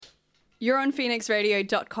You're on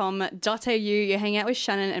phoenixradio.com.au. You hang out with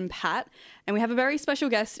Shannon and Pat, and we have a very special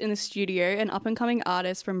guest in the studio, an up-and-coming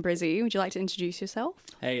artist from Brisbane. Would you like to introduce yourself?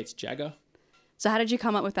 Hey, it's JAGA. So how did you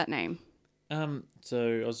come up with that name?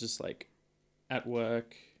 So I was just like at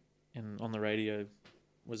work and on the radio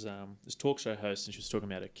was this talk show host, and she was talking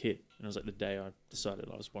about her kid, and it was like the day I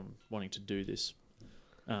decided I was wanting to do this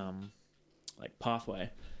like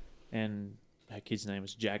pathway, and her kid's name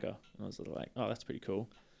was JAGA, and I was like, oh, that's pretty cool.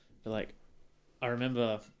 But like I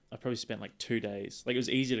remember I probably spent like 2 days, like it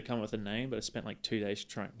was easier to come up with a name, but I spent like 2 days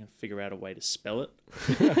trying to figure out a way to spell it.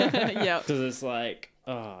 Yeah, because it's like,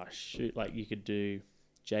 oh shoot, like you could do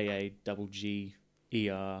JAGGER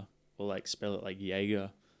or like spell it like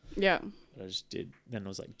JAGA. Yeah. But I just did. Then it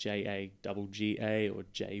was like JAGGA or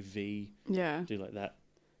JV. Yeah. Do like that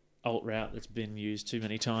alt route that's been used too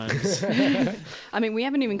many times. I mean, we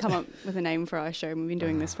haven't even come up with a name for our show. We've been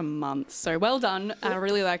doing this for months. So well done. I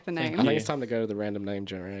really like the name. I think it's time to go to the random name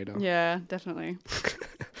generator. Yeah, definitely.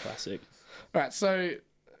 Classic. All right, so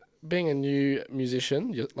being a new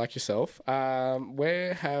musician like yourself,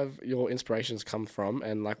 where have your inspirations come from,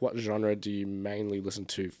 and like what genre do you mainly listen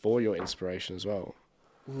to for your inspiration as well?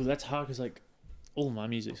 Ooh, that's hard because like all of my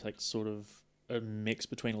music's like sort of a mix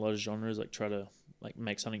between a lot of genres. Like try to like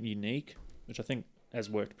make something unique, which I think has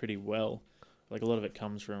worked pretty well. Like a lot of it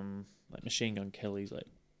comes from like Machine Gun Kelly's like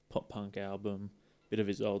pop punk album, bit of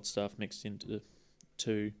his old stuff mixed into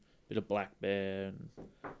bit of Black Bear,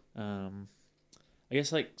 and I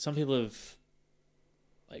guess like some people have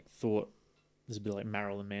like thought there's a bit of like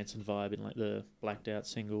Marilyn Manson vibe in like the Blacked Out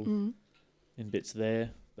single in bits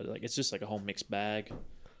there, but like it's just like a whole mixed bag.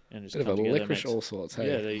 And just bit of a licorice all sorts,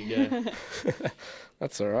 hey? Yeah, there you go.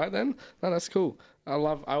 That's all right then. No, that's cool. I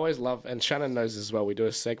always love, and Shannon knows as well, we do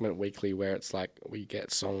a segment weekly where it's like we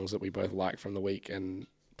get songs that we both like from the week and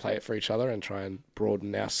play it for each other and try and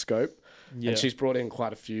broaden our scope. Yeah. And she's brought in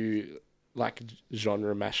quite a few like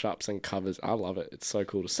genre mashups and covers. I love it. It's so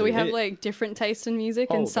cool to see. So we have like different tastes in music,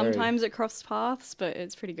 and sometimes it crosses paths, but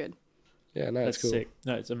it's pretty good. Yeah, no, that's cool. Sick.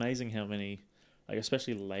 No, it's amazing how many, like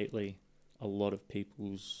especially lately, a lot of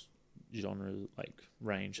people's genre like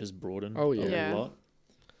range has broadened a lot,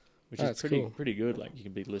 which is pretty good. Like you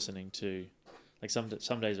can be listening to like some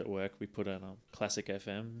days at work we put on classic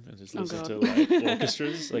FM and just listen to like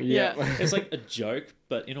orchestras. Like it's like a joke,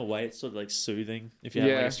 but in a way it's sort of like soothing. If you have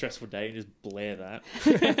like a stressful day, you just blare that.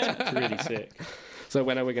 It's pretty sick. So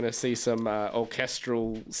when are we going to see some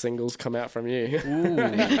orchestral singles come out from you? Ooh,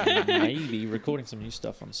 maybe recording some new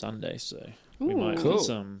stuff on Sunday, so we might put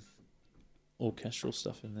some orchestral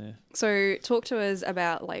stuff in there. So talk to us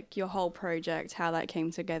about like your whole project, how that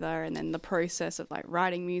came together, and then the process of like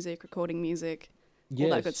writing music, recording music, all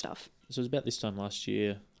that good stuff. So it was about this time last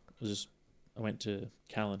year. I went to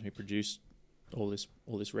Callan, who produced all this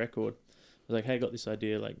record. I was like, hey, I got this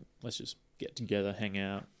idea, like let's just get together, hang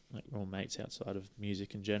out, like we're all mates outside of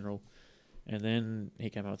music in general. And then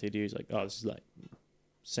he came up with the idea. He's like, oh, this is like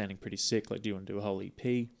sounding pretty sick, like do you want to do a whole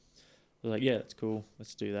EP? I was like, yeah, that's cool.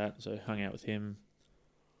 Let's do that. So I hung out with him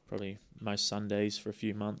probably most Sundays for a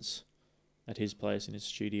few months at his place in his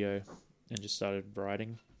studio and just started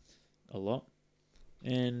writing a lot.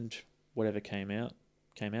 And whatever came out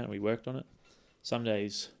and we worked on it. Some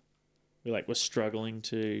days we were struggling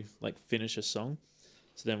to like finish a song.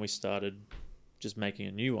 So then we started just making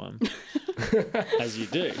a new one, as you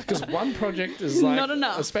do. Because one project is like... not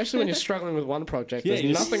enough. Especially when you're struggling with one project. There's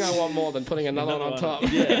nothing I want more than putting another one on top.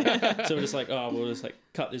 Yeah. So we're just like, oh, we'll just like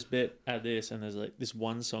cut this bit, add this, and there's like this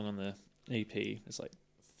one song on the EP. It's like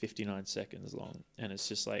 59 seconds long, and it's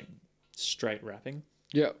just like straight rapping.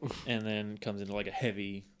 Yeah. And then comes into like a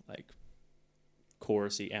heavy, like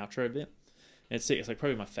chorusy outro bit. And it's sick. It's like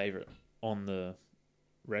probably my favorite on the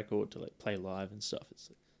record to like play live and stuff. It's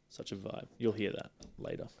like such a vibe. You'll hear that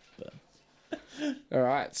later. But all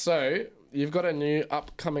right. So you've got a new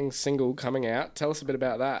upcoming single coming out. Tell us a bit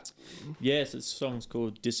about that. Yes, this song's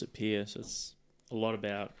called Disappear. So it's a lot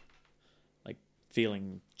about like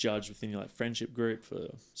feeling judged within your like friendship group for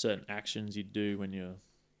certain actions you do when you're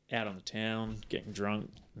out on the town getting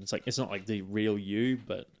drunk. And it's like it's not like the real you,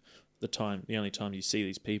 but the only time you see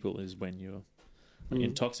these people is when you're like,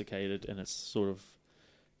 intoxicated, and it's sort of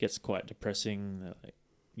gets quite depressing. Like,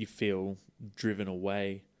 you feel driven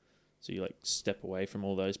away, so you like step away from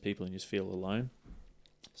all those people and you just feel alone.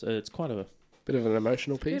 So it's quite a bit of an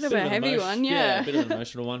emotional piece. Bit of a heavy one, yeah. A bit of an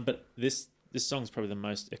emotional one. But this song's probably the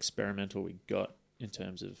most experimental we got in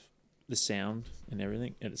terms of the sound and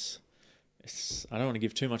everything. It's I don't want to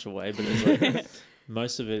give too much away, but it's like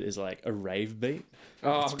most of it is like a rave beat.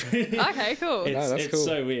 Oh, okay, cool. It's cool.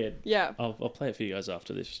 So weird. Yeah, I'll play it for you guys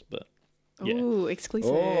after this, but Yeah. Ooh,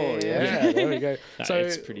 exclusive. Oh, yeah. There we go. No, So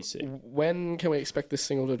it's pretty sick. when can we expect this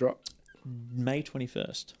single to drop? May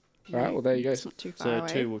 21st. All right, well, there you go. It's not too far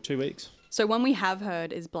So away. 2 weeks. So one we have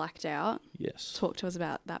heard is Blacked Out. Yes. Talk to us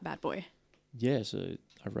about that bad boy. Yeah, so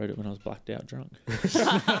I wrote it when I was blacked out drunk.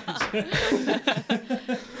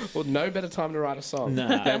 Well, no better time to write a song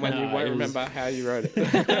Nah, than when you nah, won't it was- remember how you wrote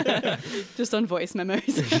it. Just on voice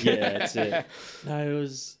memos. Yeah, that's it. No,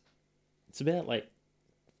 it's about like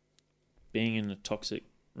being in a toxic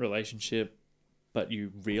relationship, but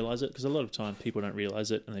you realize it, because a lot of time people don't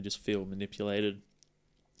realize it and they just feel manipulated,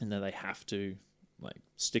 and then they have to like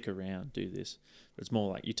stick around, do this. But it's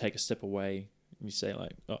more like you take a step away and you say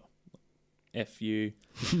like, oh, F you.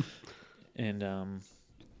 And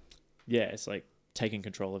yeah, it's like taking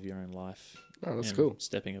control of your own life. Oh, that's and cool.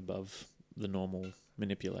 Stepping above the normal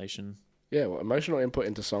manipulation. Yeah, well, emotional input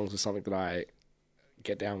into songs is something that I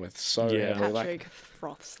get down with so Yeah. heavily. Patrick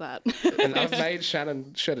froths that. And I've made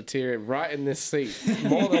Shannon shed a tear right in this seat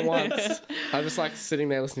more than once. I'm just like sitting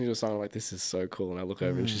there listening to a song, I'm like, this is so cool. And I look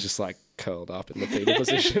over and she's just like curled up in the fetal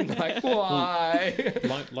position, like, why?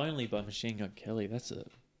 Lonely by Machine Gun Kelly. That's a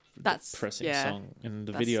That's depressing yeah. song. And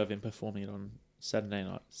the That's- video of him performing it on Saturday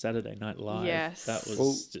Night Live. Yes. That was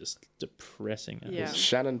Well, just depressing. It Yeah. was-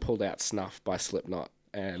 Shannon pulled out Snuff by Slipknot.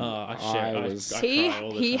 And I was... I He cry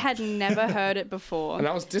all the he time. had never heard it before. And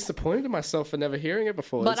I was disappointed in myself for never hearing it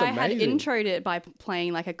before. But It's I had amazing. introed it by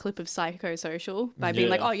playing like a clip of Psychosocial, by being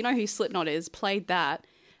like, Yeah. oh, you know who Slipknot is? Played that.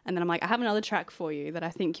 And then I'm like, I have another track for you that I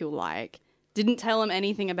think you'll like. Didn't tell him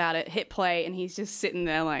anything about it, hit play, and he's just sitting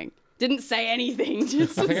there like, didn't say anything.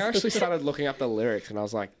 Just I think I actually started looking up the lyrics and I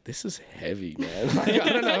was like, this is heavy, man. Like, I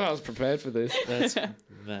don't know if I was prepared for this. That's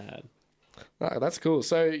mad. No, that's cool.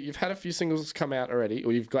 So you've had a few singles come out already,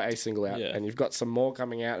 or you've got a single out, Yeah. and you've got some more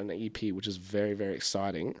coming out in an EP, which is very, very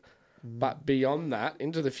exciting. But beyond that,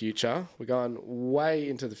 into the future, we're going way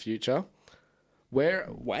into the future. Way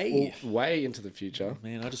into the future.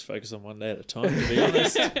 Man, I just focus on one day at a time, to be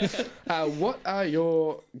honest. What are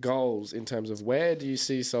your goals in terms of where do you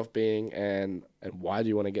see yourself being, and why do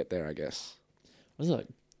you want to get there, I guess? I was like,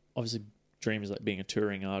 obviously, dream is like being a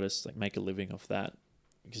touring artist, like make a living off that,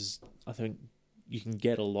 because I think you can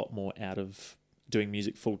get a lot more out of doing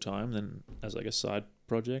music full time than as like a side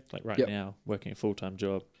project. Like right Yep. now, working a full time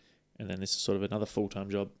job, and then this is sort of another full time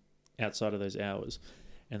job outside of those hours,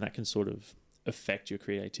 and that can sort of affect your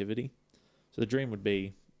creativity. So the dream would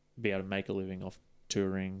be able to make a living off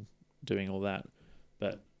touring, doing all that,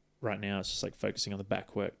 but right now it's just like focusing on the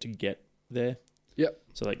back work to get there. Yep.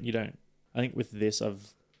 So like I think with this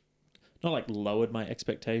I've not like lowered my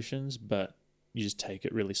expectations, but you just take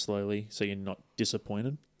it really slowly so you're not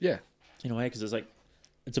disappointed Yeah. in a way, because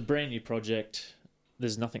it's a brand new project.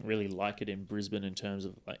 There's nothing really like it in Brisbane in terms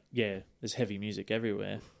of like, yeah, there's heavy music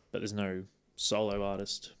everywhere, but there's no solo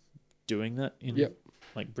artist doing that in Yep.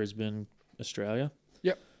 like Brisbane, Australia.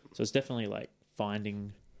 Yep. So it's definitely like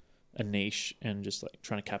finding a niche and just like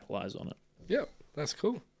trying to capitalize on it. Yep. That's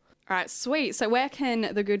cool. All right, sweet. So where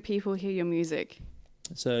can the good people hear your music?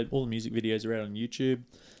 So all the music videos are out on YouTube.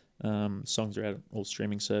 Songs are out on all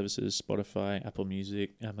streaming services, Spotify, Apple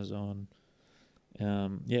Music, Amazon.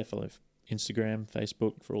 Follow Instagram,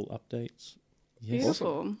 Facebook for all updates. Yes.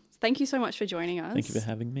 Beautiful. Thank you so much for joining us. Thank you for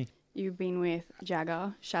having me. You've been with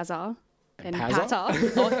JAGA, Shazza, and Pazza? Pata,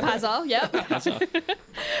 or Pazza, yep,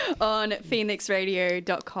 on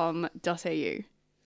phoenixradio.com.au.